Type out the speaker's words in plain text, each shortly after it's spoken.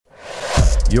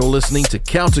You're listening to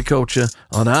Counterculture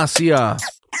on RCR.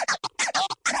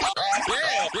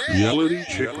 Reality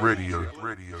Check Radio.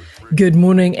 Good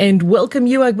morning and welcome.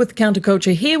 You are with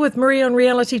Counterculture here with Marie on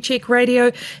Reality Check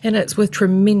Radio, and it's with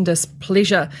tremendous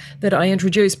pleasure that I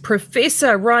introduce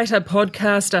Professor, writer,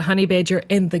 podcaster, honey badger,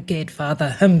 and the GAD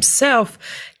father himself,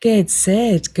 GAD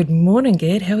Saad. Good morning,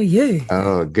 GAD. How are you?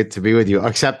 Oh, good to be with you.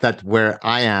 Except that where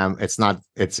I am, it's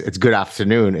good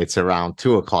afternoon. It's around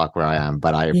 2:00 where I am,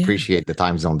 but I appreciate the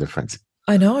time zone difference.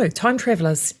 I know. Time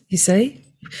travelers, you see.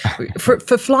 For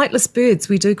flightless birds,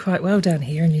 we do quite well down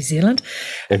here in New Zealand.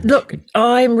 Look,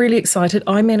 I'm really excited.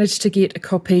 I managed to get a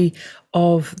copy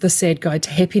of the Saad Guide to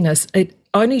Happiness. It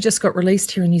only just got released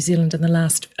here in New Zealand in the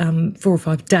last 4 or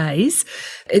 5 days.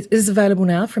 It is available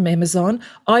now from Amazon.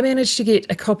 I managed to get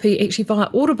a copy actually via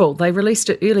Audible. They released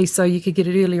it early, so you could get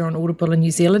it earlier on Audible in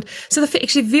New Zealand. So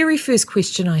the very first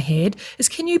question I had is,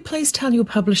 can you please tell your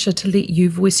publisher to let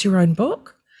you voice your own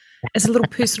book? As a little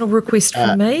personal request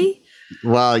from me.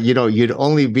 Well, you'd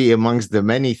only be amongst the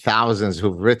many thousands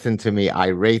who've written to me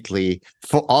irately,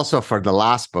 also for the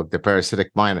last book, The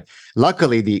Parasitic Mind.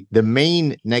 Luckily, the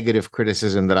main negative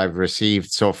criticism that I've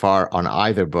received so far on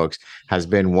either books has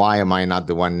been, why am I not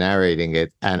the one narrating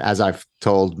it? And as I've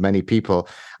told many people,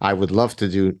 I would love to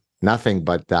do nothing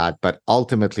but that. But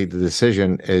ultimately, the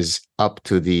decision is up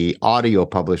to the audio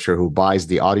publisher who buys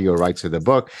the audio rights of the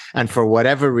book. And for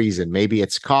whatever reason, maybe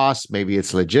it's cost, maybe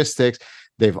it's logistics,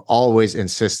 they've always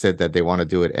insisted that they want to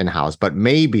do it in-house. But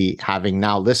maybe, having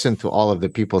now listened to all of the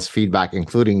people's feedback,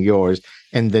 including yours,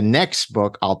 in the next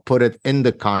book, I'll put it in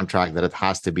the contract that it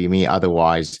has to be me.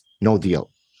 Otherwise, no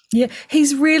deal. Yeah,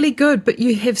 he's really good, but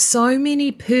you have so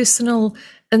many personal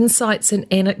insights and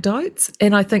anecdotes,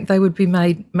 and I think they would be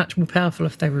made much more powerful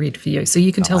if they were read for you. So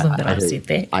you can tell them that I said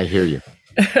that. I hear you.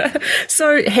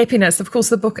 So happiness, of course,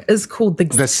 the book is called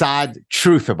The Sad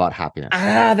Truth About Happiness.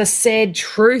 The Sad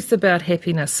Truth About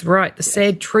Happiness. Right, The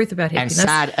Sad Truth About Happiness. And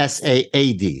Saad,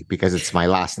 S-A-A-D, because it's my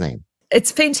last name.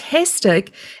 It's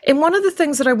fantastic. And one of the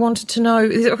things that I wanted to know,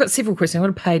 I've got several questions,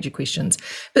 I've got a page of questions,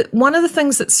 but one of the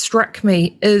things that struck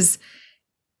me is,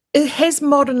 has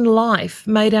modern life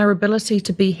made our ability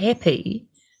to be happy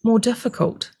more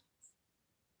difficult?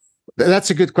 That's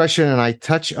a good question, and I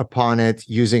touch upon it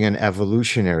using an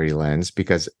evolutionary lens,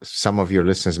 because some of your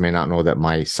listeners may not know that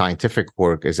my scientific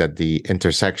work is at the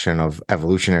intersection of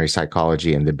evolutionary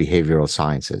psychology and the behavioral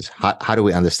sciences. How do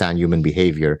we understand human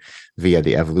behavior via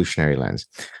the evolutionary lens?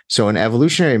 So in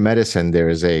evolutionary medicine, there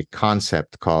is a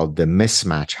concept called the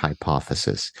mismatch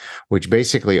hypothesis, which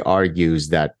basically argues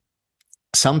that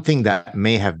something that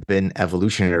may have been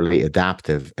evolutionarily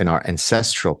adaptive in our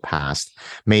ancestral past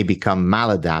may become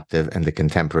maladaptive in the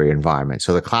contemporary environment.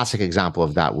 So the classic example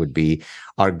of that would be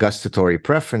our gustatory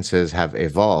preferences have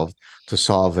evolved to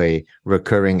solve a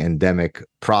recurring endemic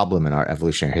problem in our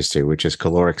evolutionary history, which is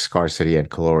caloric scarcity and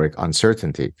caloric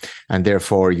uncertainty. And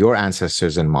therefore, your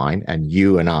ancestors and mine, and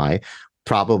you and I,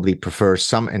 probably prefer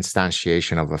some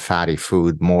instantiation of a fatty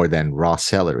food more than raw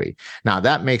celery. Now,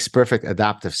 that makes perfect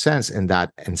adaptive sense in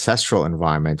that ancestral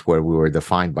environment where we were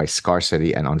defined by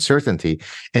scarcity and uncertainty.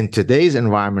 In today's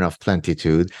environment of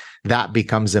plenitude, that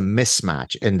becomes a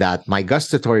mismatch in that my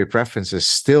gustatory preferences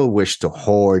still wish to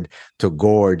hoard, to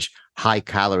gorge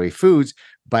high-calorie foods,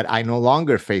 but I no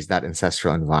longer face that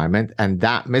ancestral environment. And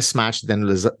that mismatch then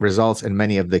results in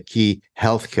many of the key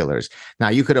health killers. Now,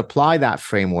 you could apply that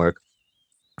framework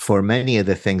for many of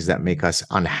the things that make us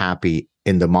unhappy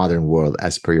in the modern world,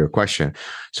 as per your question.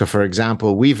 So, for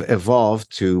example, we've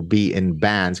evolved to be in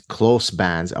bands, close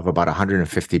bands of about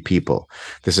 150 people.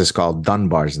 This is called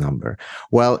Dunbar's number.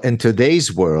 Well, in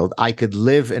today's world, I could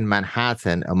live in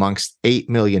Manhattan amongst 8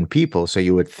 million people. So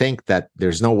you would think that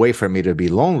there's no way for me to be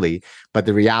lonely. But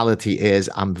the reality is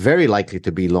I'm very likely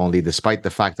to be lonely, despite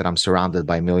the fact that I'm surrounded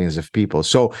by millions of people.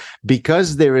 So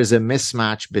because there is a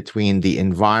mismatch between the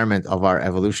environment of our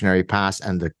evolutionary past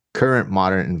and the current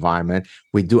modern environment,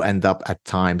 we do end up at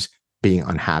times being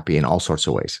unhappy in all sorts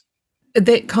of ways.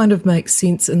 That kind of makes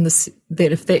sense in this,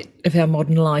 that if our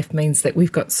modern life means that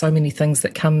we've got so many things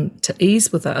that come to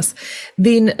ease with us,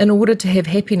 then in order to have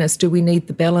happiness, do we need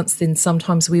the balance? Then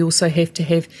sometimes we also have to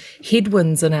have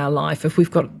headwinds in our life. If we've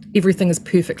got everything is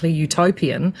perfectly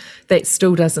utopian, that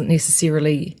still doesn't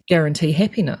necessarily guarantee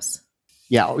happiness.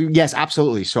 Yeah, yes,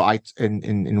 absolutely. So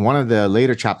in one of the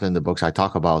later chapters in the books, I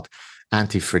talk about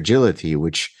anti-fragility,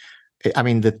 which, I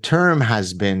mean, the term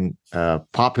has been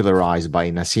popularized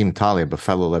by Nassim Taleb, a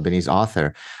fellow Lebanese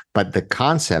author, but the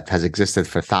concept has existed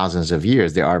for thousands of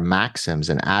years. There are maxims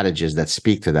and adages that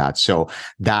speak to that. So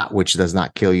that which does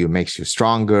not kill you makes you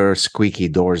stronger, squeaky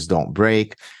doors don't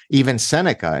break. Even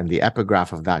Seneca, in the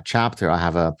epigraph of that chapter, I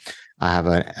have a I have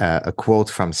a quote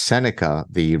from Seneca,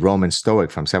 the Roman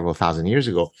Stoic from several thousand years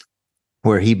ago,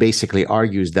 where he basically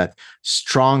argues that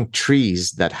strong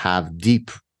trees that have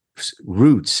deep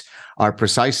roots are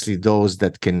precisely those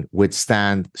that can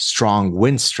withstand strong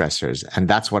wind stressors. And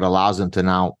that's what allows them to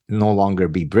now no longer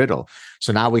be brittle.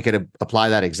 So now we could apply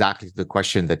that exactly to the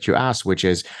question that you asked, which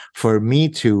is for me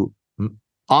to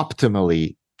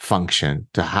optimally function,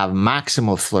 to have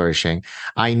maximal flourishing,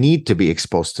 I need to be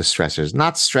exposed to stressors,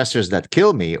 not stressors that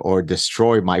kill me or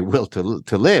destroy my will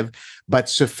to live, but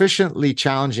sufficiently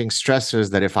challenging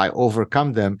stressors that if I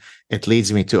overcome them, it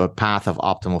leads me to a path of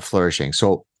optimal flourishing.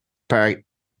 So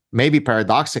maybe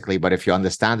paradoxically, but if you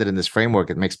understand it in this framework,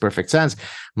 it makes perfect sense.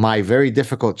 My very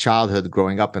difficult childhood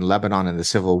growing up in Lebanon in the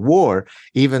Civil War,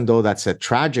 even though that's a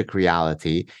tragic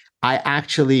reality, I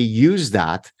actually use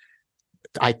that.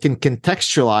 I can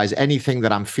contextualize anything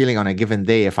that I'm feeling on a given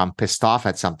day. If I'm pissed off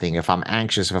at something, if I'm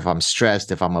anxious, if I'm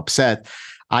stressed, if I'm upset,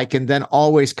 I can then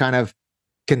always kind of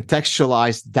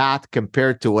contextualize that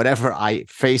compared to whatever I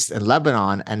faced in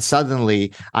Lebanon, and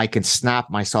suddenly I can snap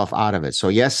myself out of it. So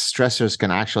yes, stressors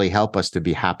can actually help us to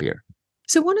be happier.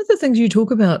 So one of the things you talk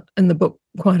about in the book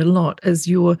quite a lot is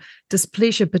your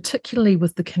displeasure, particularly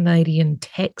with the Canadian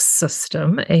tax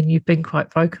system, and you've been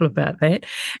quite vocal about that,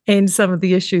 and some of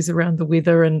the issues around the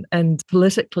weather and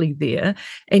politically there,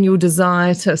 and your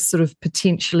desire to sort of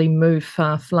potentially move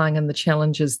far-flung and the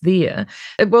challenges there.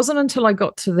 It wasn't until I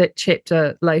got to that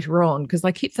chapter later on, because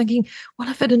I kept thinking, well,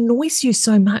 if it annoys you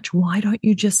so much, why don't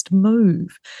you just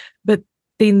move? But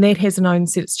then that has an own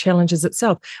set of challenges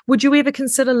itself. Would you ever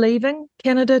consider leaving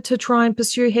Canada to try and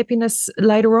pursue happiness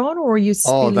later on, or are you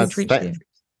fairly entrenched there?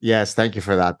 Yes, thank you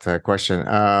for that question.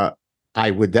 I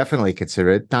would definitely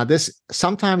consider it. Now,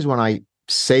 sometimes when I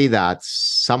say that,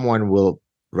 someone will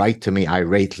write to me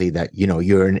irately that,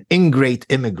 you're an ingrate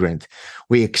immigrant.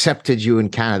 We accepted you in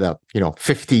Canada,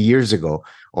 50 years ago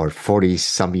or 40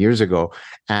 some years ago,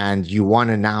 and you want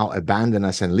to now abandon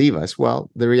us and leave us.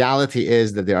 Well, the reality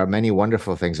is that there are many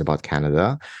wonderful things about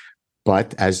Canada.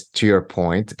 But as to your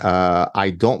point,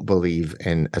 I don't believe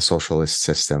in a socialist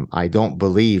system. I don't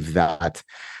believe that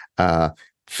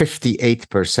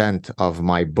 58% of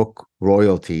my book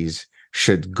royalties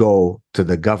should go to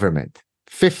the government.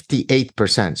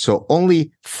 58%. So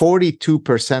only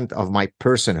 42% of my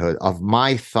personhood, of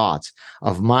my thoughts,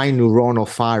 of my neuronal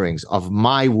firings, of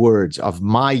my words, of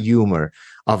my humor,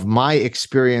 of my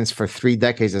experience for 3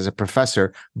 decades as a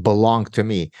professor belong to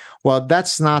me. Well,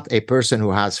 that's not a person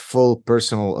who has full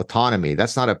personal autonomy.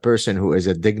 That's not a person who is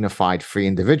a dignified, free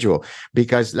individual.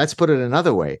 Because let's put it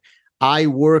another way. I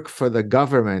work for the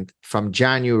government from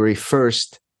January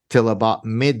 1st till about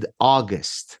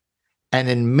mid-August. And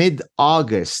in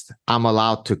mid-August, I'm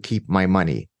allowed to keep my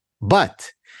money.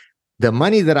 But the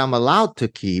money that I'm allowed to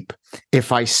keep,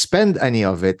 if I spend any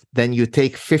of it, then you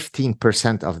take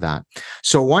 15% of that.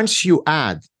 So once you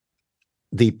add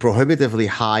the prohibitively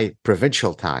high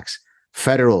provincial tax,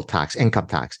 federal tax, income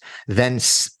tax, then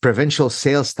provincial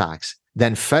sales tax,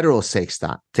 then federal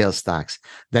sales tax,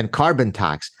 then carbon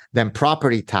tax, then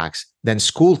property tax, then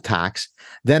school tax,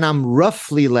 then I'm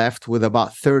roughly left with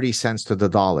about 30 cents to the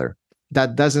dollar.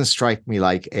 That doesn't strike me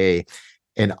like an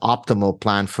optimal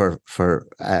plan for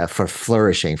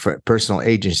flourishing, for personal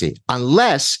agency,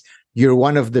 unless you're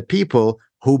one of the people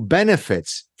who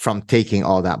benefits from taking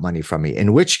all that money from me,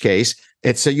 in which case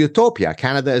it's a utopia.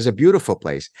 Canada is a beautiful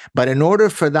place. But in order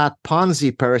for that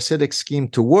Ponzi parasitic scheme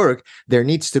to work, there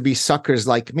needs to be suckers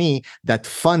like me that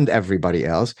fund everybody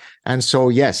else. And so,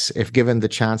 yes, if given the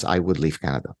chance, I would leave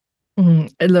Canada.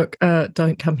 Look,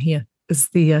 don't come here. Is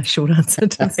the short answer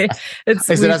to that. Is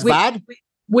it as bad?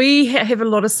 We have a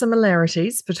lot of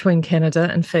similarities between Canada.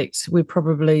 In fact, we're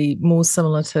probably more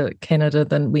similar to Canada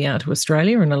than we are to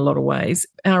Australia in a lot of ways.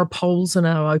 Our polls are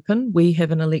now open. We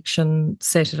have an election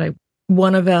Saturday.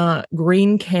 One of our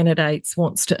Green candidates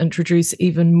wants to introduce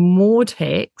even more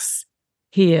tax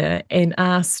here and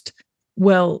asked,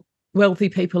 well, wealthy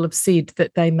people have said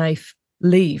that they may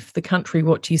leave the country.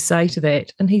 What do you say to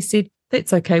that? And he said,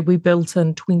 that's okay. We built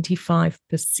in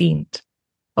 25%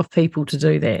 of people to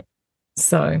do that.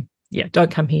 So, yeah,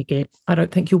 don't come here, Gab. I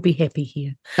don't think you'll be happy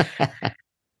here.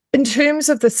 In terms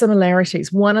of the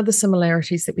similarities, one of the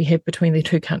similarities that we have between the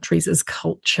two countries is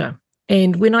culture.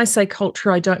 And when I say culture,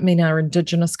 I don't mean our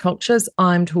Indigenous cultures.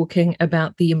 I'm talking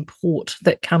about the import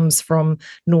that comes from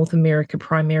North America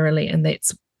primarily, and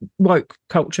that's woke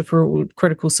culture for all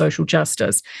critical social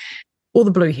justice, or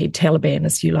the blue-head Taliban,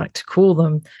 as you like to call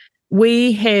them.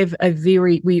 We're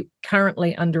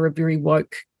currently under a very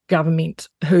woke government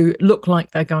who look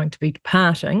like they're going to be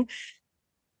departing.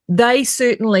 They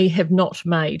certainly have not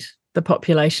made the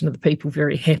population of the people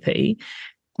very happy.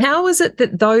 How is it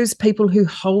that those people who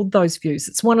hold those views,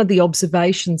 it's one of the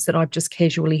observations that I've just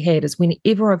casually had, is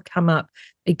whenever I've come up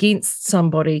against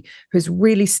somebody who's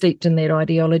really steeped in that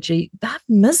ideology, they're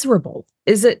miserable.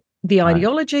 Is it the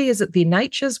ideology? Is it their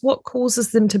natures? What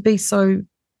causes them to be so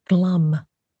glum?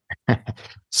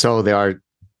 So there are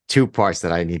two parts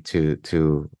that I need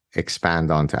to expand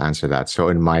on to answer that. So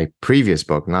in my previous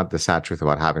book, not The Sad Truth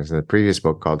About Happiness, in the previous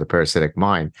book called The Parasitic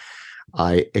Mind,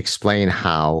 I explain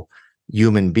how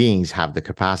human beings have the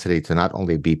capacity to not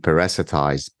only be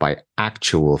parasitized by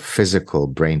actual physical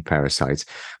brain parasites,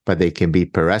 but they can be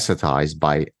parasitized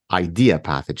by idea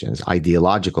pathogens,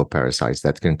 ideological parasites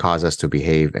that can cause us to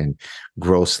behave in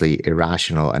grossly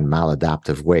irrational and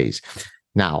maladaptive ways.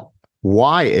 Now,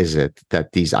 why is it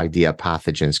that these idea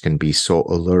pathogens can be so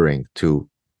alluring to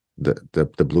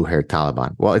the blue-haired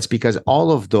Taliban? Well, it's because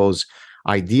all of those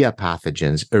idea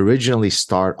pathogens originally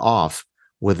start off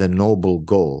with a noble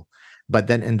goal. But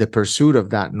then in the pursuit of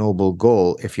that noble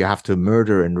goal, if you have to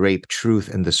murder and rape truth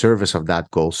in the service of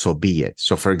that goal, so be it.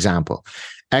 So for example,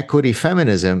 equity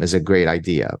feminism is a great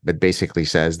idea, but basically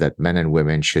says that men and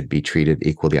women should be treated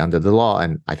equally under the law.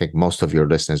 And I think most of your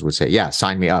listeners would say, yeah,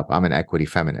 sign me up. I'm an equity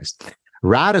feminist.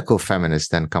 Radical feminists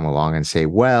then come along and say,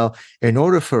 well, in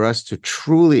order for us to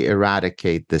truly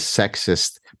eradicate the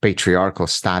sexist patriarchal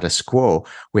status quo,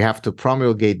 we have to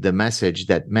promulgate the message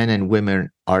that men and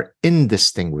women are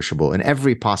indistinguishable in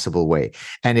every possible way.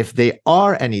 And if there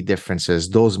are any differences,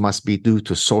 those must be due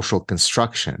to social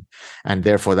construction. And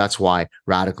therefore, that's why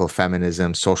radical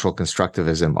feminism, social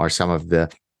constructivism are some of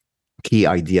the key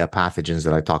idea pathogens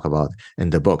that I talk about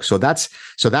in the book. So that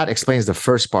explains the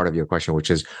first part of your question, which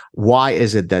is why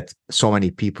is it that so many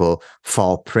people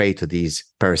fall prey to these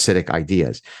parasitic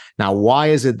ideas? Now, why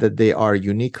is it that they are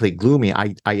uniquely gloomy?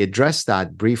 I addressed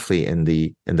that briefly in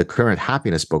the Current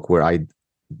Happiness book, where I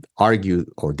argue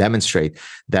or demonstrate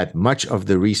that much of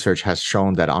the research has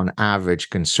shown that on average,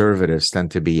 conservatives tend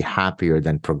to be happier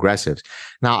than progressives.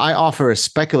 Now, I offer a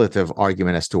speculative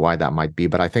argument as to why that might be,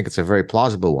 but I think it's a very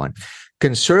plausible one.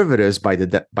 Conservatives, by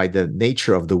the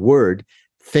nature of the word,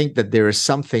 think that there is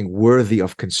something worthy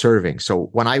of conserving. So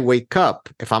when I wake up,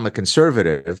 if I'm a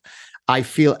conservative, I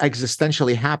feel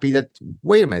existentially happy that,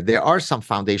 wait a minute, there are some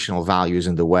foundational values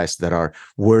in the West that are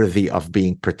worthy of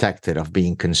being protected, of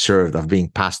being conserved, of being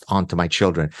passed on to my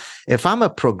children. If I'm a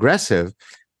progressive,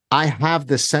 I have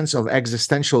this sense of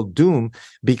existential doom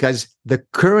because the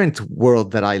current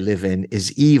world that I live in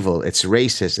is evil. It's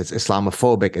racist, it's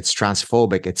Islamophobic, it's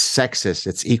transphobic, it's sexist,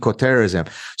 it's eco-terrorism.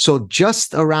 So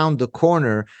just around the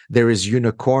corner, there is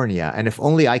unicornia. And if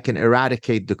only I can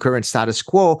eradicate the current status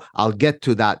quo, I'll get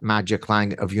to that magic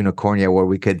land of unicornia where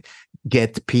we could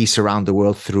get peace around the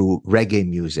world through reggae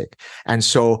music. And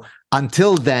so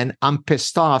until then, I'm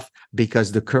pissed off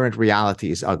because the current reality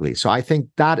is ugly. So I think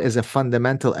that is a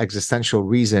fundamental existential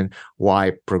reason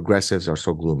why progressives are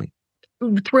so gloomy.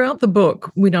 Throughout the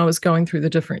book, when I was going through the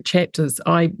different chapters,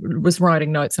 I was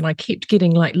writing notes and I kept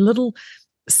getting like little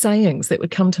sayings that would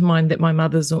come to mind that my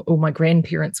mothers or my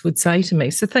grandparents would say to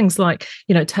me. So things like,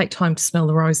 take time to smell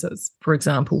the roses, for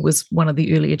example, was one of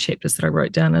the earlier chapters that I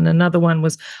wrote down. And another one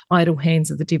was idle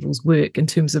hands are the devil's work in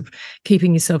terms of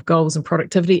keeping yourself goals and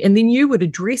productivity. And then you would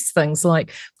address things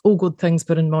like all good things,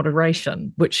 but in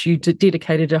moderation, which you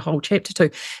dedicated a whole chapter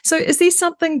to. So is there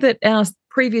something that our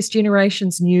previous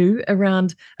generations knew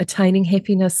around attaining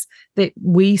happiness that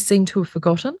we seem to have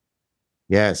forgotten?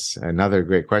 Yes, another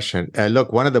great question.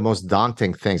 Look, one of the most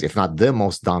daunting things, if not the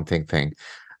most daunting thing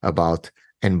about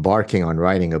embarking on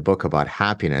writing a book about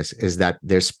happiness is that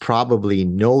there's probably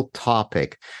no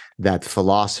topic that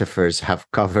philosophers have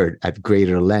covered at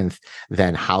greater length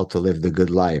than how to live the good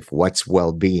life, what's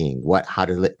well-being, how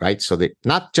to live, right? So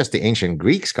not just the ancient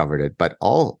Greeks covered it, but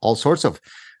all sorts of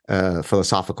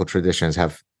philosophical traditions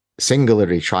have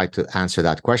singularly tried to answer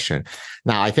that question.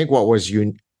 Now, I think what was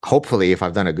hopefully, if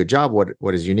I've done a good job,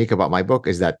 what is unique about my book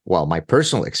is that, well, my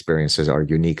personal experiences are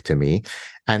unique to me.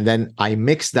 And then I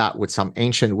mix that with some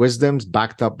ancient wisdoms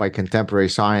backed up by contemporary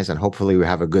science, and hopefully we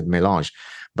have a good melange.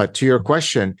 But to your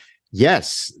question,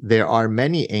 yes, there are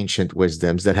many ancient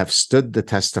wisdoms that have stood the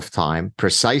test of time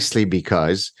precisely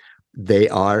because they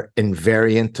are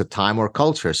invariant to time or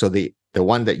culture. So the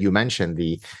one that you mentioned,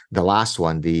 the last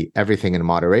one, the everything in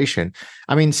moderation,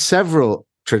 I mean, several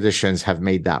traditions have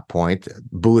made that point.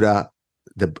 Buddha,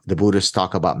 the Buddhists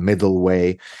talk about middle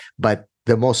way, but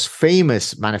the most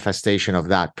famous manifestation of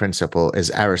that principle is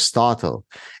Aristotle.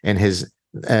 In his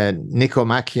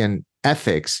Nicomachean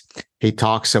Ethics, he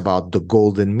talks about the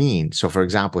golden mean. So, for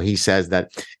example, he says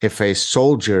that if a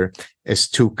soldier is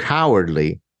too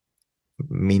cowardly,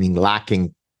 meaning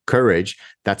lacking courage,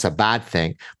 that's a bad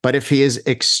thing. But if he is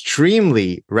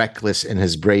extremely reckless in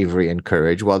his bravery and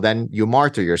courage, well, then you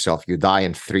martyr yourself. You die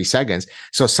in 3 seconds.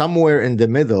 So somewhere in the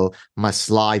middle must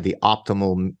lie the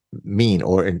optimal mean,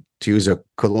 or to use a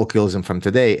colloquialism from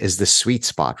today, is the sweet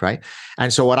spot, right?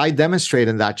 And so what I demonstrate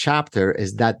in that chapter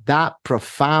is that that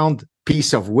profound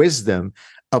piece of wisdom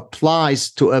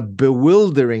applies to a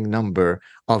bewildering number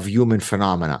of human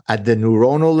phenomena at the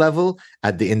neuronal level,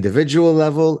 at the individual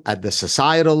level, at the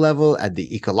societal level, at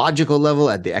the ecological level,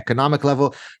 at the economic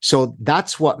level. So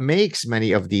that's what makes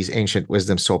many of these ancient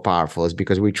wisdoms so powerful, is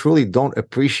because we truly don't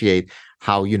appreciate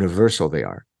how universal they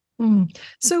are.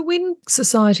 So when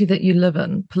society that you live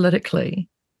in politically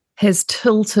has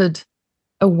tilted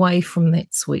away from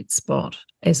that sweet spot,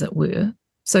 as it were,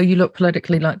 so you look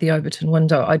politically like the Overton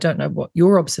window. I don't know what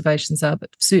your observations are,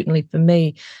 but certainly for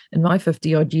me in my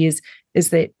 50-odd years is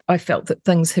that I felt that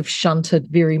things have shunted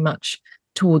very much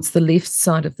towards the left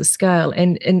side of the scale,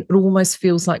 and it almost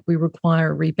feels like we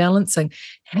require a rebalancing.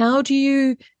 How do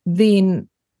you then,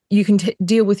 you can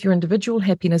deal with your individual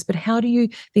happiness, but how do you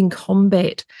then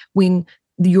combat when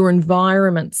your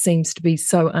environment seems to be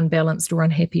so unbalanced or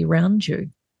unhappy around you?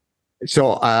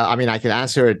 So, I mean, I can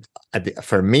answer it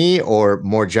for me or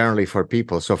more generally for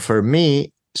people. So for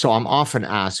me, so I'm often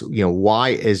asked, why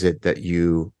is it that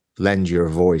you lend your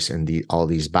voice in all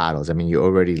these battles? I mean, you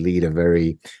already lead a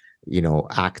very,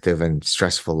 active and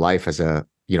stressful life as a,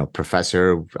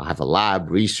 professor. I have a lab,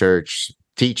 research,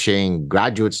 teaching,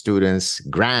 graduate students,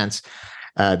 grants.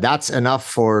 That's enough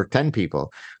for 10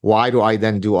 people. Why do I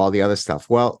then do all the other stuff?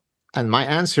 Well, and my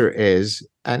answer is,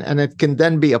 and it can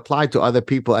then be applied to other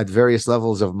people at various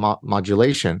levels of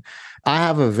modulation. I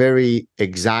have a very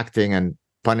exacting and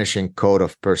punishing code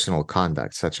of personal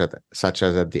conduct, such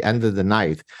as at the end of the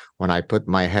night, when I put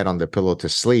my head on the pillow to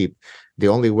sleep, the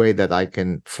only way that I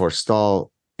can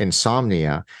forestall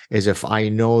insomnia is if I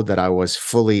know that I was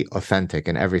fully authentic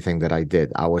in everything that I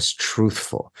did. I was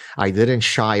truthful. I didn't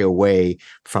shy away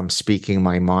from speaking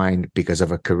my mind because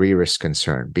of a careerist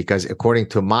concern, because according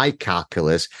to my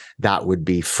calculus, that would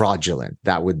be fraudulent.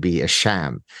 That would be a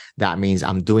sham. That means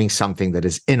I'm doing something that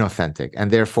is inauthentic.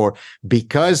 And therefore,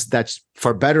 because that's,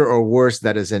 for better or worse,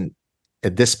 that is a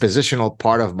dispositional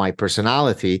part of my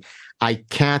personality, I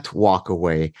can't walk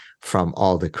away from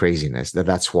all the craziness.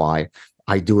 That's why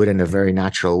I do it in a very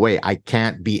natural way. I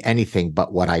can't be anything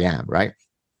but what I am, right?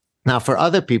 Now, for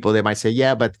other people, they might say,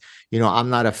 yeah, but, I'm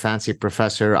not a fancy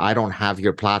professor. I don't have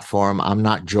your platform. I'm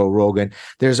not Joe Rogan.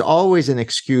 There's always an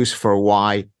excuse for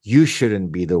why you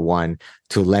shouldn't be the one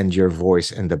to lend your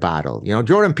voice in the battle.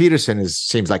 Jordan Peterson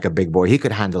seems like a big boy. He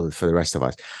could handle it for the rest of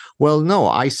us. Well, no,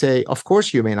 I say, of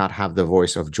course, you may not have the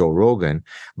voice of Joe Rogan,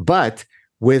 but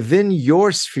within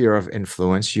your sphere of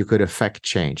influence, you could affect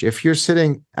change. If you're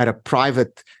sitting at a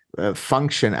private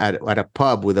function at a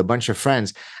pub with a bunch of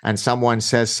friends and someone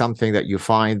says something that you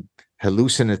find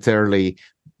hallucinatorily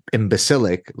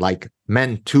imbecilic, like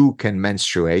men too can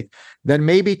menstruate, then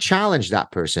maybe challenge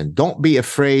that person. Don't be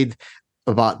afraid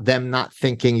about them not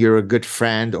thinking you're a good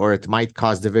friend or it might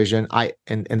cause division.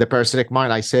 In the parasitic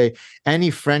mind, I say any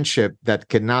friendship that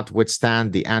cannot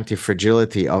withstand the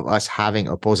anti-fragility of us having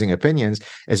opposing opinions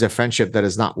is a friendship that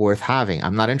is not worth having.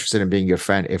 I'm not interested in being your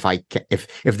friend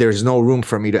if there's no room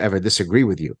for me to ever disagree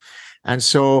with you. And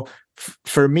so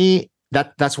for me,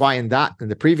 that's why in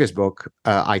the previous book,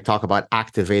 I talk about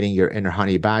activating your inner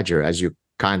honey badger. As you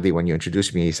kindly, when you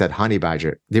introduced me, you said honey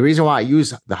badger. The reason why I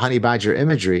use the honey badger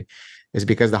imagery is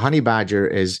because the honey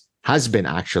badger has been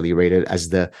actually rated as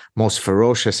the most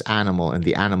ferocious animal in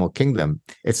the animal kingdom.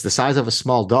 It's the size of a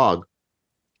small dog,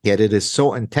 yet it is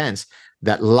so intense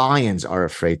that lions are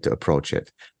afraid to approach it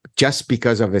just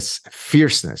because of its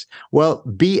fierceness. Well,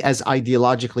 be as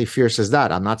ideologically fierce as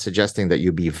that. I'm not suggesting that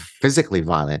you be physically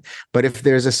violent, but if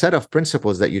there's a set of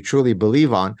principles that you truly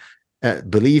believe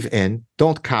in,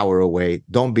 don't cower away,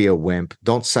 don't be a wimp,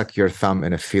 don't suck your thumb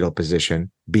in a fetal position,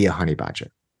 be a honey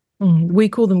badger. We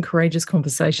call them courageous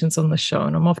conversations on the show.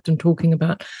 And I'm often talking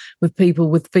about with people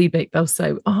with feedback, they'll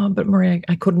say, oh, but Maria,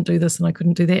 I couldn't do this and I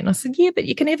couldn't do that. And I said, yeah, but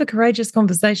you can have a courageous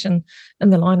conversation in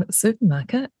the line at the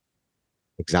supermarket.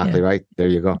 Exactly right. There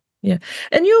you go. Yeah.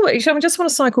 And I just want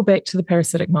to cycle back to the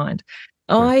parasitic mind.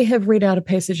 Sure. I have read out a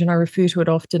passage, and I refer to it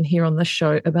often here on this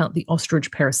show, about the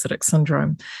ostrich parasitic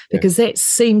syndrome, because that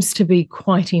seems to be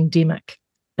quite endemic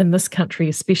in this country,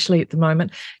 especially at the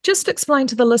moment. Just explain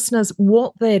to the listeners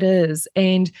what that is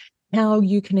and how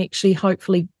you can actually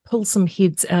hopefully pull some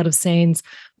heads out of sands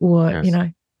or,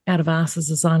 out of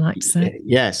asses, as I like to say.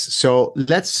 Yes. So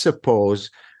let's suppose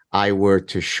I were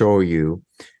to show you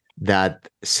that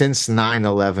since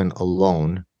 9/11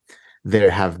 alone,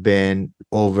 there have been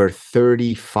over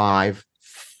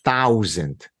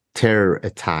 35,000 terror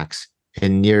attacks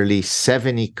in nearly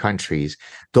 70 countries.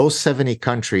 Those 70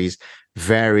 countries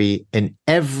vary in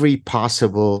every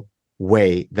possible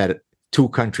way that two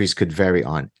countries could vary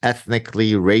on: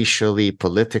 ethnically, racially,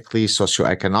 politically,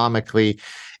 socioeconomically,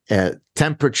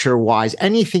 temperature-wise,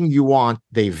 anything you want,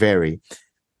 they vary.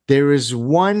 There is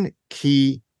one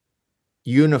key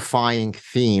unifying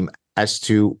theme as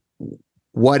to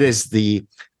what is the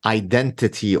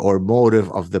identity or motive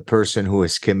of the person who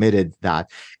has committed that.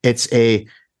 It's a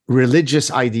religious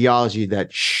ideology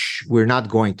that we're not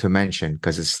going to mention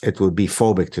because it would be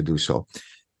phobic to do so.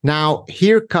 Now,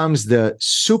 here comes the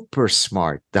super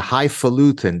smart, the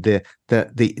highfalutin, the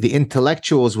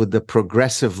intellectuals with the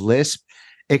progressive lisp,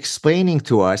 explaining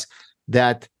to us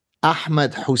that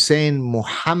Ahmad Hussein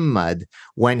Muhammad,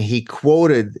 when he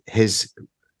quoted his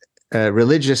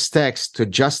religious text to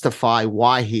justify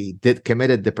why he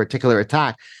committed the particular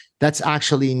attack, that's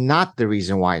actually not the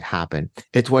reason why it happened.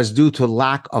 It was due to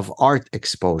lack of art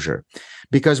exposure.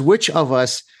 Because which of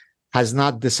us has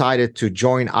not decided to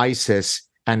join ISIS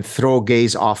and throw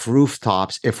gays off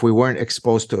rooftops if we weren't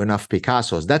exposed to enough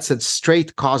Picassos? That's a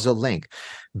straight causal link.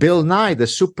 Bill Nye, the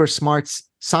super smart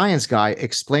science guy,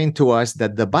 explained to us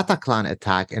that the Bataclan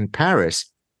attack in Paris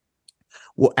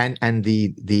and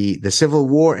the civil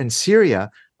war in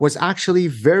Syria was actually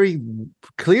very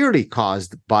clearly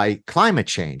caused by climate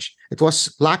change. It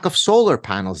was lack of solar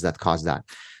panels that caused that.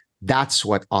 That's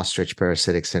what ostrich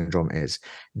parasitic syndrome is.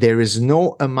 There is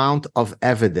no amount of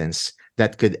evidence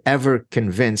that could ever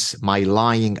convince my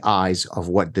lying eyes of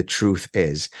what the truth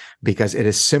is, because it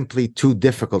is simply too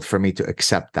difficult for me to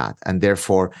accept that. And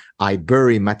therefore, I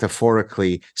bury,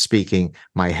 metaphorically speaking,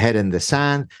 my head in the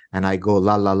sand and I go,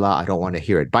 la, la, la, I don't want to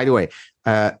hear it. By the way,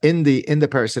 in the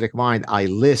parasitic mind, I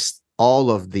list all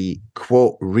of the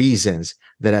quote reasons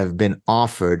that have been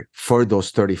offered for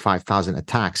those 35,000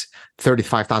 attacks,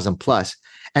 35,000 plus.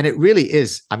 And it really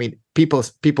is. I mean, people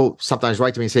sometimes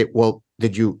write to me and say, well,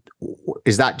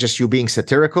 is that just you being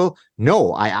satirical?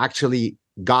 No, I actually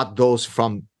got those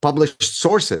from published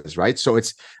sources, right? So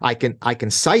I can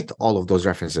cite all of those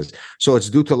references. So it's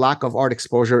due to lack of art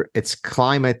exposure, it's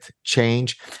climate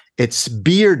change, it's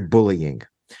beard bullying,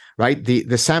 right?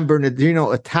 The San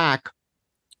Bernardino attack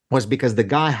was because the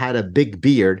guy had a big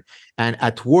beard, and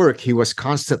at work he was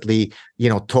constantly,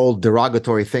 told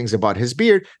derogatory things about his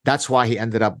beard. That's why he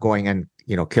ended up going and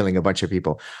killing a bunch of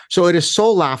people. So it is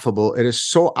so laughable, it is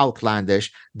so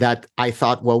outlandish that I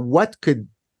thought, well, what could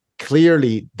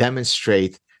clearly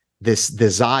demonstrate this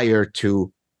desire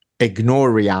to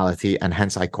ignore reality? And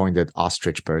hence I coined it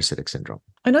ostrich parasitic syndrome.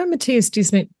 I know Matthias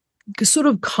Desmet sort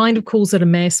of kind of calls it a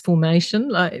mass formation.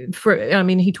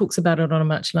 He talks about it on a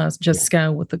much larger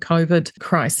scale with the COVID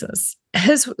crisis.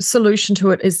 His solution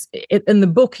to it is, in the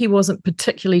book, he wasn't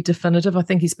particularly definitive. I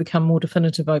think he's become more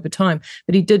definitive over time,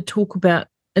 but he did talk about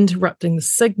interrupting the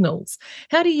signals.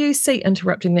 How do you see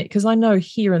interrupting that? Because I know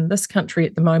here in this country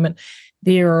at the moment,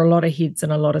 there are a lot of heads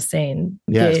and a lot of sand.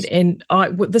 Yes. And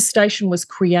this station was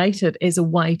created as a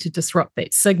way to disrupt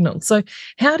that signal. So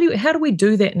how do we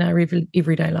do that in our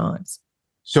everyday lives?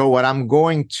 So what I'm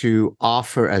going to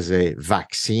offer as a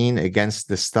vaccine against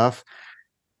this stuff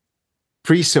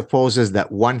presupposes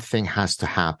that one thing has to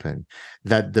happen,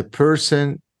 that the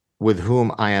person with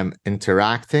whom I am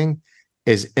interacting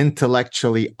is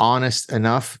intellectually honest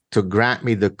enough to grant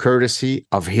me the courtesy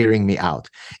of hearing me out.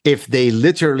 If they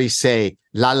literally say,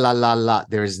 la, la, la, la,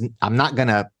 I'm not going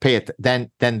to pay it,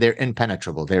 then they're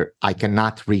impenetrable. I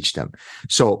cannot reach them.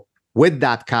 So with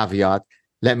that caveat,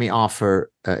 let me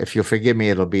offer, if you'll forgive me,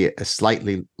 it'll be a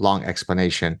slightly long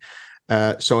explanation.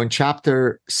 So in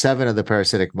chapter 7 of the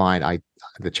Parasitic Mind,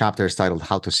 the chapter is titled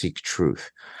How to Seek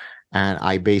Truth. And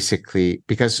I basically,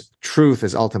 because truth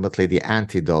is ultimately the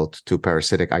antidote to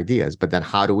parasitic ideas, but then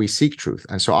how do we seek truth?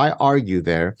 And so I argue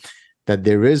there that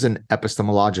there is an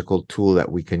epistemological tool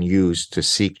that we can use to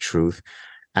seek truth.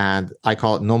 And I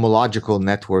call it nomological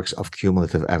networks of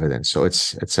cumulative evidence. So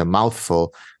it's a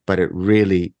mouthful, but it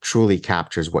really truly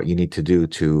captures what you need to do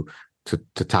to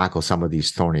tackle some of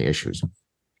these thorny issues.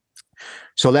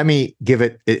 So let me give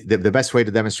it the best way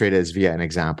to demonstrate it is via an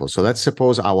example. So let's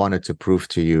suppose I wanted to prove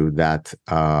to you that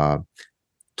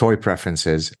toy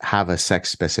preferences have a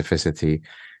sex specificity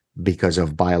because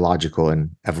of biological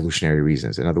and evolutionary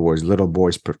reasons. In other words, little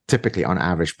boys typically on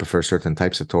average prefer certain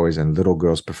types of toys and little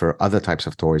girls prefer other types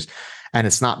of toys. And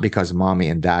it's not because mommy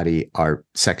and daddy are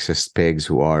sexist pigs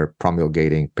who are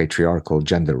promulgating patriarchal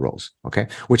gender roles, okay?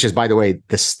 Which is, by the way,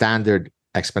 the standard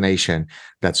explanation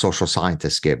that social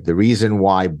scientists give. The reason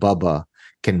why Bubba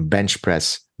can bench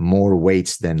press more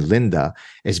weights than Linda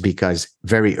is because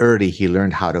very early he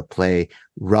learned how to play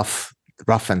rough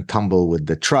and tumble with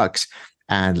the trucks,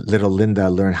 and little Linda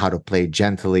learned how to play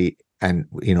gently and,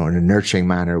 in a nurturing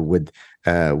manner with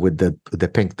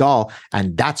the pink doll,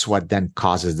 and that's what then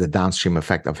causes the downstream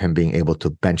effect of him being able to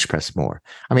bench press more.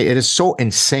 I mean, it is so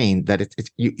insane that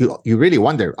you really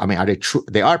wonder. I mean, are they true?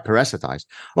 They are parasitized.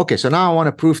 Okay, so now I want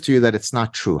to prove to you that it's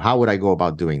not true. How would I go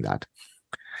about doing that?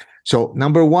 So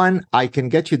number one, I can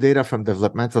get you data from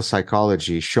developmental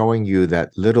psychology showing you that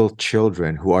little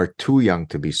children who are too young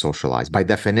to be socialized, by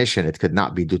definition, it could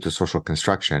not be due to social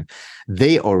construction,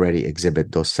 they already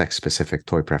exhibit those sex-specific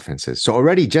toy preferences. So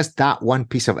already just that one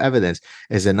piece of evidence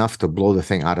is enough to blow the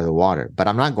thing out of the water. But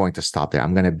I'm not going to stop there.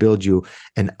 I'm going to build you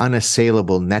an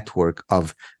unassailable network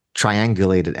of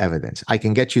triangulated evidence. I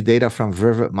can get you data from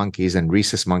vervet monkeys and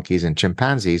rhesus monkeys and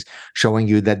chimpanzees showing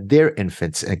you that their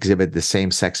infants exhibit the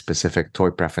same sex-specific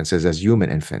toy preferences as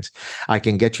human infants. I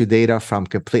can get you data from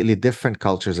completely different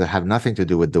cultures that have nothing to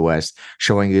do with the West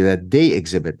showing you that they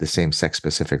exhibit the same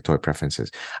sex-specific toy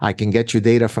preferences. I can get you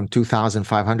data from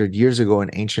 2,500 years ago in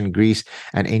ancient Greece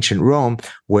and ancient Rome,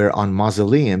 where on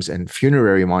mausoleums and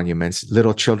funerary monuments,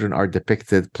 little children are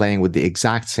depicted playing with the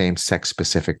exact same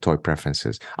sex-specific toy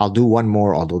preferences. I'll do one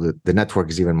more, although the network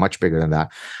is even much bigger than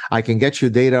that. I can get you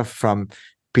data from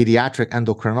pediatric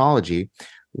endocrinology,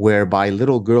 whereby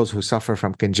little girls who suffer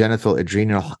from congenital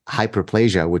adrenal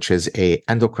hyperplasia, which is a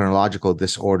endocrinological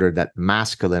disorder that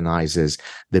masculinizes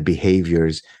the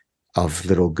behaviors of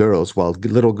little girls, while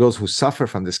little girls who suffer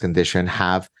from this condition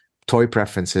have toy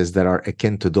preferences that are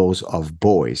akin to those of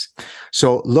boys.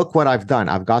 So look what I've done.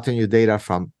 I've gotten you data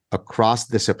from across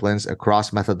disciplines,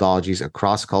 across methodologies,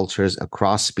 across cultures,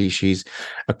 across species,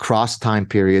 across time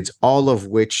periods, all of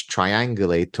which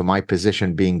triangulate to my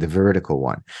position being the vertical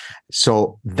one.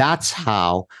 So that's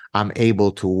how I'm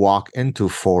able to walk into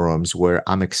forums where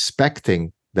I'm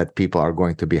expecting that people are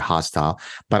going to be hostile,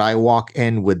 but I walk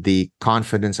in with the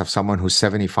confidence of someone who's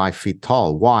 75 feet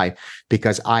tall. Why?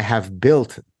 Because I have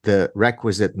built the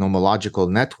requisite nomological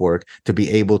network to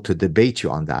be able to debate you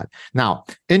on that. Now,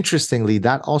 interestingly,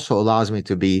 that also allows me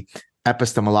to be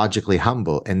epistemologically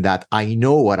humble in that I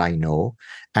know what I know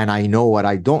and I know what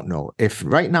I don't know. If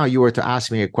right now you were to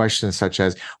ask me a question such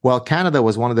as, well, Canada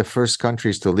was one of the first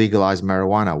countries to legalize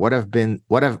marijuana, what have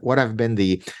been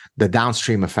the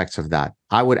downstream effects of that?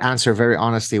 I would answer very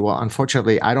honestly, well,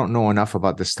 unfortunately, I don't know enough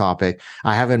about this topic.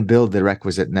 I haven't built the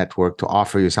requisite network to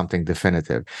offer you something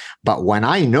definitive. But when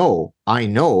I know,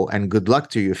 and good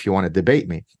luck to you if you want to debate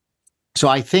me. So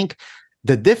I think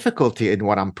the difficulty in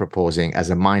what I'm proposing as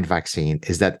a mind vaccine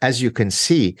is that, as you can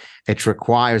see, it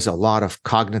requires a lot of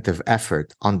cognitive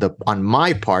effort on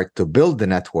my part to build the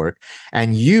network.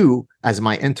 And you, as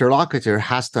my interlocutor,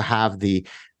 has to have the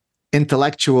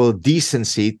intellectual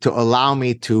decency to allow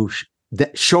me to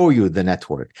show you the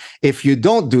network. If you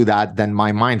don't do that, then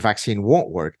my mind vaccine won't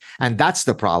work. And that's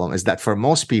the problem, is that for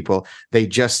most people, they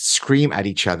just scream at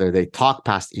each other. They talk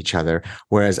past each other.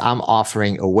 Whereas I'm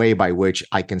offering a way by which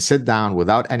I can sit down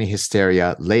without any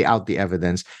hysteria, lay out the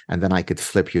evidence, and then I could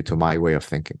flip you to my way of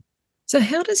thinking. So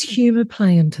how does humor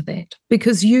play into that?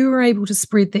 Because you were able to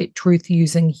spread that truth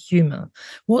using humor.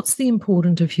 What's the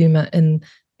importance of humor in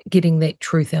getting that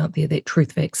truth out there, that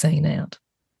truth vaccine out?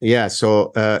 Yeah,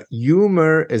 so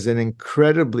humor is an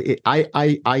incredibly,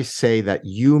 I say that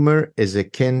humor is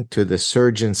akin to the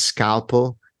surgeon's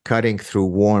scalpel cutting through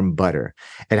warm butter.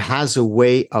 It has a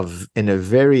way of, in a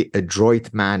very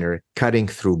adroit manner, cutting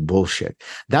through bullshit.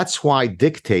 That's why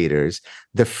dictators,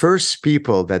 the first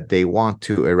people that they want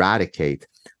to eradicate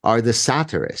are the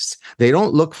satirists. They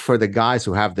don't look for the guys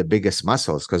who have the biggest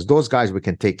muscles, because those guys we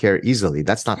can take care easily.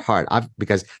 That's not hard,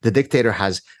 because the dictator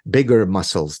has bigger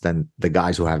muscles than the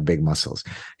guys who have big muscles.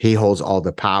 He holds all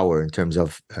the power in terms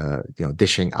of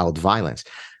dishing out violence.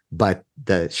 But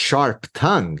the sharp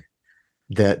tongue,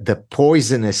 the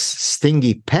poisonous,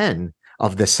 stingy pen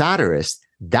of the satirist,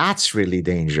 that's really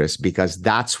dangerous, because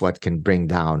that's what can bring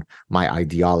down my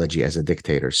ideology as a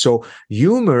dictator. So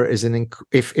humor is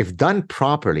if done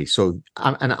properly. So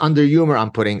and under humor,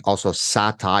 I'm putting also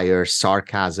satire,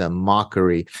 sarcasm,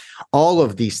 mockery. All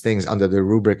of these things under the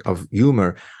rubric of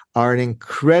humor are an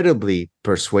incredibly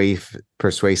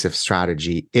persuasive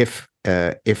strategy if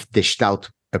dished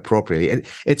out appropriately. And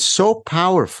it's so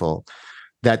powerful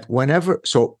that when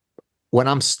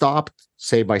I'm stopped,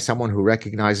 say, by someone who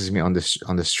recognizes me on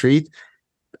the street,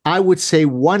 I would say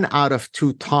 1 out of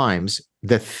 2 times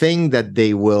the thing that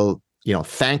they will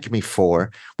thank me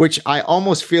for, which I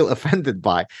almost feel offended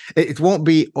by. It won't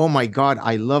be, oh my God,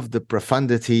 I love the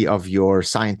profundity of your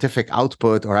scientific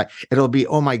output, or it'll be,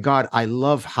 oh my God, I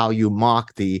love how you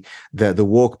mock the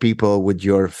woke people with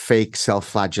your fake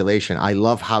self-flagellation. I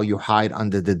love how you hide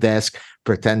under the desk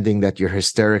pretending that you're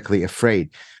hysterically afraid,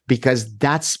 because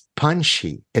that's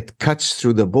punchy. It cuts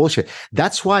through the bullshit.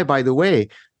 That's why, by the way,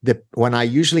 when I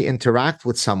usually interact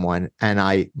with someone and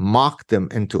I mock them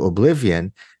into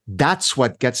oblivion, that's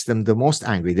what gets them the most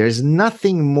angry. There's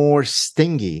nothing more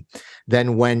stingy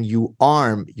than when you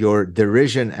arm your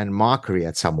derision and mockery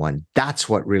at someone. That's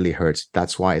what really hurts.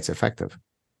 That's why it's effective.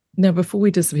 Now, before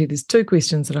we disappear, there's 2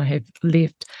 questions that I have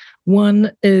left.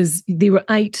 One is, there were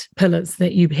 8 pillars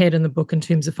that you had in the book in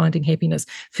terms of finding happiness.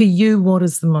 For you, what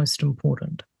is the most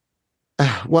important?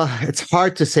 Well, it's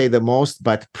hard to say the most,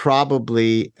 but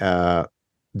probably the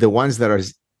ones that are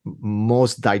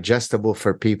most digestible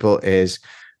for people is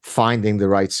finding the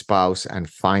right spouse and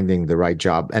finding the right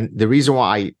job. And the reason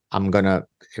why I'm gonna,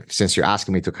 since you're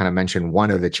asking me to kind of mention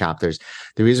one of the chapters,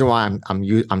 the reason why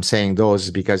I'm saying those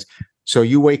is because, so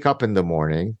you wake up in the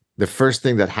morning, the first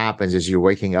thing that happens is you're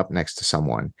waking up next to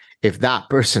someone. If that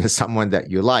person is someone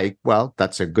that you like, well,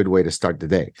 that's a good way to start the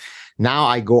day. Now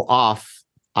I go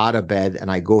out of bed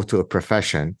and I go to a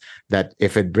profession that,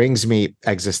 if it brings me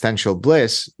existential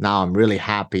bliss, now I'm really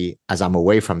happy as I'm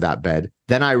away from that bed.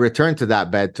 Then I return to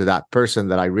that bed, to that person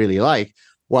that I really like.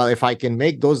 Well, if I can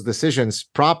make those decisions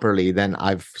properly, then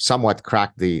I've somewhat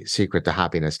cracked the secret to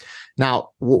happiness. Now,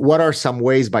 what are some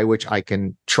ways by which I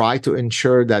can try to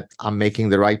ensure that I'm making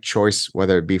the right choice,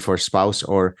 whether it be for a spouse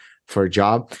or for a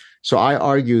job? So I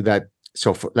argue that,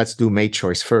 let's do mate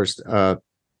choice first.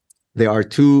 There are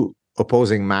 2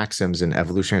 opposing maxims in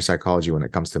evolutionary psychology when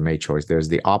it comes to mate choice. There's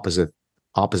the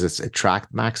opposites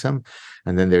attract maxim,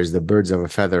 and then there's the birds of a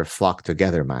feather flock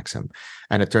together maxim.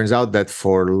 And it turns out that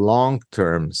for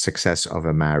long-term success of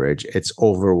a marriage, it's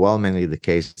overwhelmingly the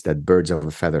case that birds of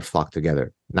a feather flock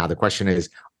together. Now, the question is,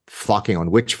 flocking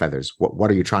on which feathers? What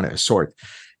are you trying to assort?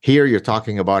 Here, you're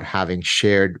talking about having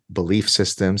shared belief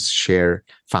systems, shared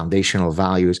foundational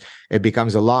values. It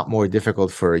becomes a lot more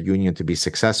difficult for a union to be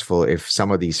successful if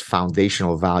some of these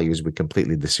foundational values we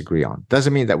completely disagree on.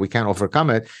 Doesn't mean that we can't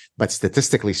overcome it, but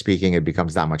statistically speaking, it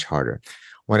becomes that much harder.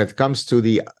 When it comes to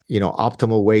the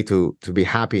optimal way to be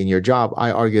happy in your job, I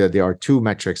argue that there are 2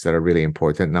 metrics that are really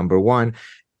important. Number 1,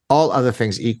 all other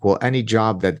things equal, any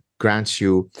job that grants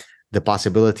you the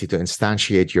possibility to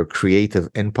instantiate your creative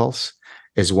impulse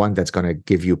is one that's going to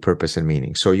give you purpose and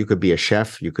meaning. So you could be a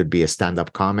chef, you could be a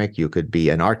stand-up comic, you could be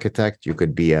an architect, you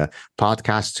could be a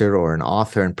podcaster or an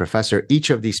author and professor. Each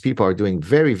of these people are doing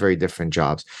very, very different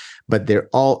jobs, but they're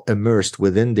all immersed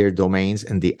within their domains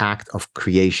in the act of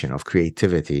creation, of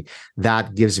creativity.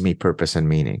 That gives me purpose and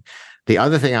meaning. The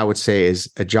other thing I would say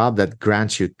is a job that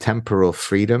grants you temporal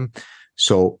freedom.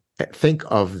 So think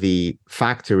of the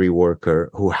factory worker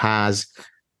who has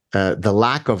the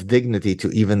lack of dignity to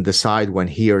even decide when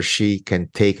he or she can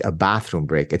take a bathroom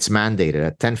break. It's mandated.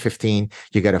 At 10:15,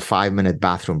 you get a 5-minute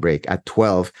bathroom break. At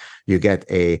 12, you get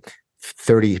a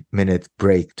 30-minute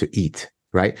break to eat,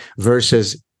 right?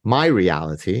 Versus my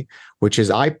reality, which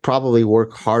is I probably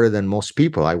work harder than most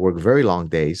people. I work very long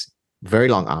days, very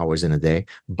long hours in a day,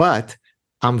 but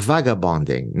I'm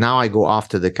vagabonding. Now I go off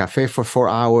to the cafe for 4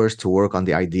 hours to work on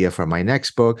the idea for my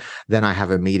next book. Then I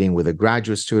have a meeting with a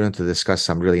graduate student to discuss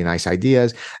some really nice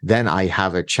ideas. Then I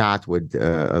have a chat with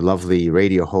a lovely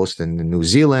radio host in New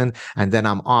Zealand. And then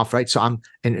I'm off, right? So I'm,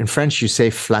 in French, you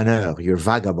say flaneur, you're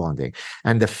vagabonding.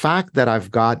 And the fact that I've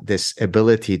got this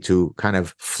ability to kind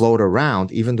of float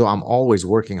around, even though I'm always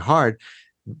working hard,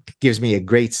 gives me a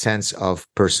great sense of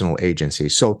personal agency.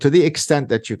 So to the extent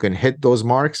that you can hit those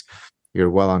marks, you're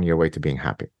well on your way to being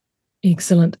happy.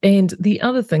 Excellent. And the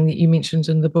other thing that you mentioned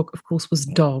in the book, of course, was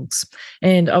dogs.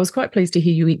 And I was quite pleased to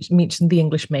hear you mention the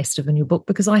English Mastiff in your book,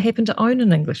 because I happen to own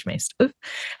an English Mastiff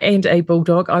and a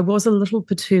Bulldog. I was a little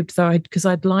perturbed, though, because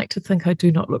I'd like to think I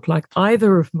do not look like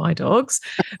either of my dogs.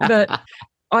 But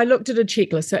I looked at a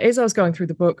checklist. So as I was going through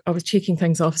the book, I was checking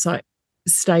things off. So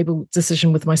stable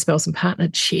decision with my spouse and partner,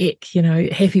 check,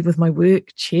 happy with my work,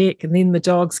 check. And then the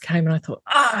dogs came and I thought,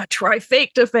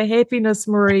 trifecta for happiness,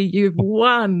 Marie, you've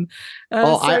won.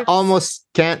 I almost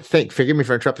can't think, forgive me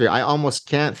for interrupting you, I almost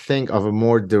can't think of a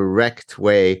more direct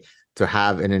way to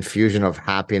have an infusion of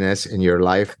happiness in your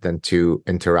life than to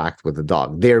interact with the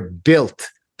dog. They're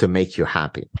built to make you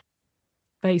happy.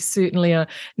 They certainly are.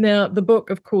 Now, the book,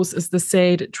 of course, is The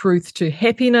Sad Truth to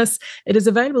Happiness. It is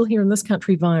available here in this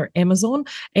country via Amazon,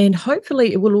 and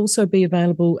hopefully it will also be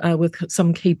available with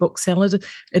some key booksellers.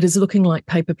 It is looking like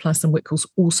Paper Plus and Wickles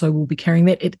also will be carrying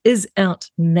that. It is out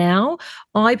now.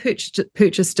 I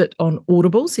purchased it on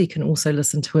Audible, so you can also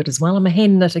listen to it as well. I'm a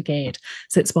hand knitter GAD,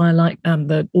 so that's why I like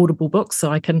the Audible books,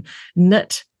 so I can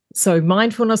knit. So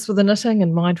mindfulness for the knitting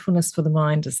and mindfulness for the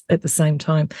mind is at the same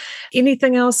time.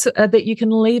 Anything else that you can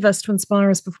leave us to inspire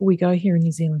us before we go here in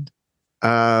New Zealand?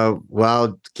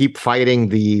 Well, keep fighting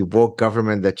the woke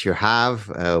government that you have.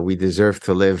 We deserve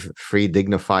to live free,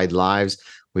 dignified lives.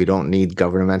 We don't need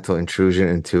governmental intrusion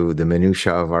into the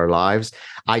minutiae of our lives.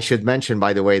 I should mention,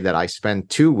 by the way, that I spent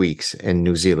 2 weeks in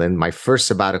New Zealand. My first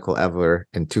sabbatical ever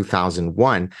in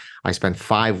 2001. I spent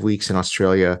 5 weeks in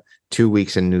Australia, 2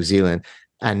 weeks in New Zealand.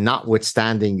 And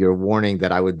notwithstanding your warning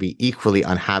that I would be equally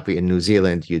unhappy in New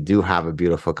Zealand, you do have a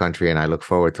beautiful country, and I look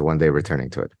forward to one day returning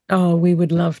to it. Oh, we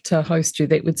would love to host you.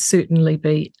 That would certainly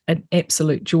be an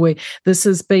absolute joy. This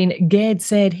has been GAD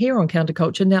Saad here on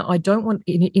Counterculture. Now, I don't want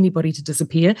anybody to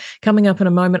disappear. Coming up in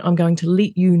a moment, I'm going to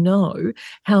let you know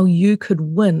how you could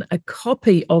win a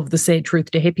copy of The Sad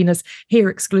Truth to Happiness here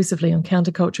exclusively on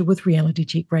Counterculture with Reality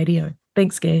Check Radio.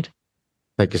 Thanks, GAD.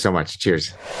 Thank you so much.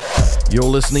 Cheers. You're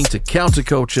listening to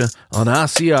Counterculture on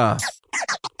RCR.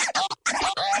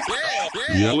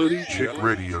 Reality Check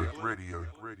Radio.